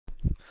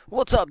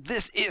What's up?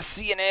 This is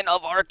CNN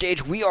of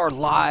Archeage. We are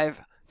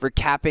live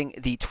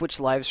recapping the Twitch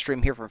live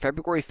stream here from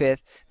February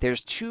 5th.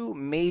 There's two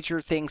major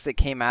things that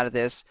came out of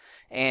this,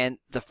 and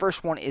the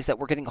first one is that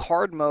we're getting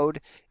hard mode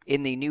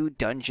in the new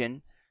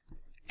dungeon,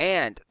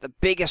 and the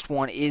biggest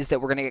one is that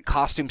we're going to get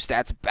costume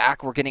stats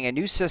back. We're getting a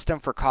new system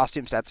for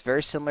costume stats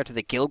very similar to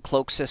the Guild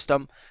Cloak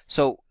system.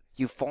 So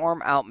you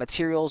farm out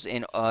materials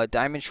in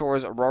Diamond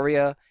Shores,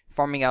 Aurora,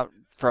 farming out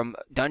from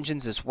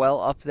dungeons as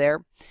well up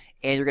there.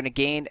 And you're going to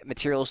gain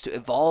materials to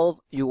evolve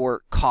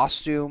your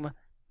costume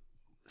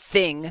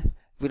thing.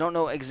 We don't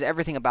know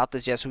everything about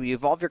this yet, so you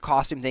evolve your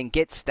costume thing,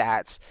 get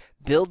stats,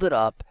 build it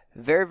up.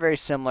 Very, very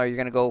similar. You're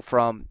going to go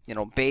from,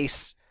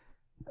 base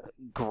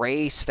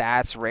gray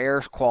stats,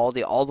 rare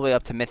quality, all the way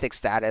up to mythic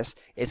status.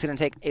 It's going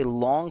to take a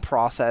long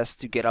process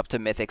to get up to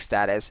mythic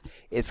status.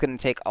 It's going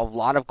to take a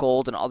lot of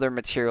gold and other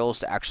materials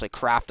to actually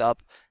craft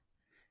up.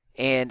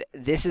 And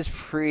this is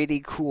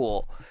pretty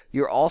cool.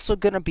 You're also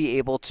going to be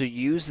able to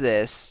use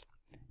this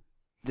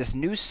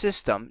new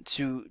system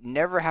to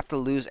never have to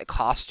lose a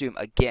costume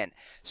again.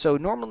 So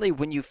normally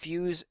when you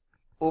fuse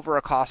over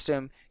a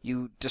costume,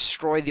 you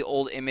destroy the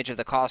old image of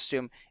the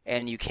costume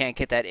and you can't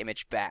get that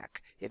image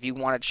back. If you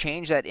want to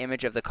change that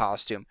image of the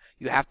costume,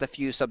 you have to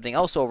fuse something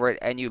else over it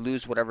and you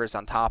lose whatever is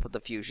on top of the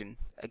fusion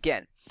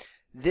again.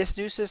 This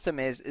new system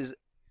is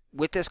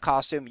with this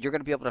costume, you're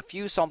going to be able to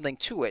fuse something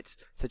to it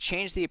to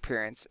change the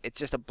appearance. It's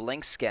just a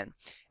blank skin.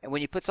 And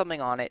when you put something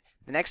on it,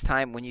 the next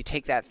time when you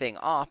take that thing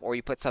off or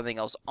you put something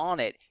else on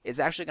it, it's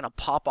actually going to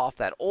pop off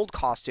that old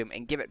costume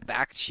and give it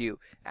back to you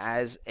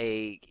as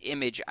a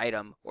image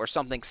item or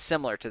something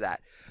similar to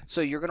that.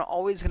 So you're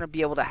always going to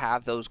be able to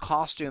have those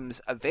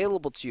costumes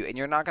available to you, and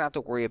you're not going to have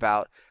to worry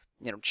about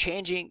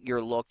changing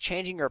your look,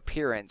 changing your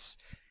appearance,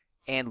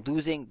 and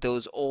losing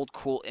those old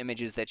cool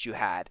images that you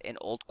had and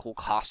old cool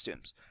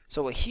costumes.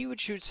 So a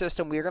huge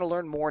system. We're going to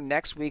learn more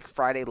next week,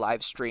 Friday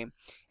live stream.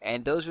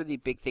 And those are the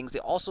big things. They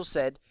also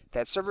said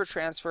that server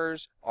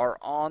transfers are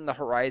on the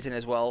horizon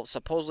as well,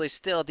 supposedly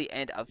still at the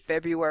end of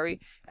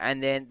February.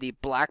 And then the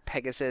Black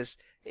Pegasus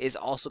is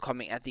also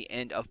coming at the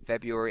end of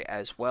February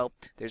as well.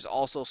 There's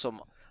also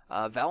some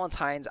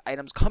Valentine's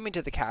items coming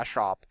to the cash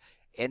shop.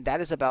 And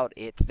that is about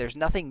it. There's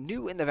nothing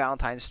new in the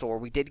Valentine's store.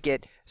 We did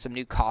get some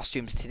new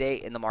costumes today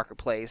in the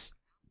marketplace.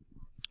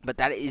 But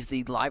that is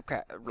the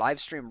live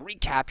stream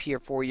recap here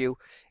for you.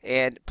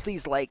 And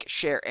please like,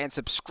 share, and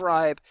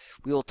subscribe.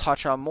 We will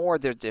touch on more.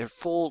 The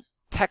full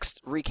text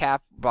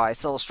recap by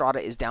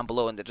Celestrata is down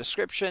below in the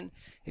description.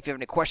 If you have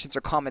any questions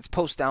or comments,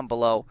 post down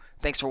below.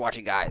 Thanks for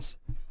watching, guys.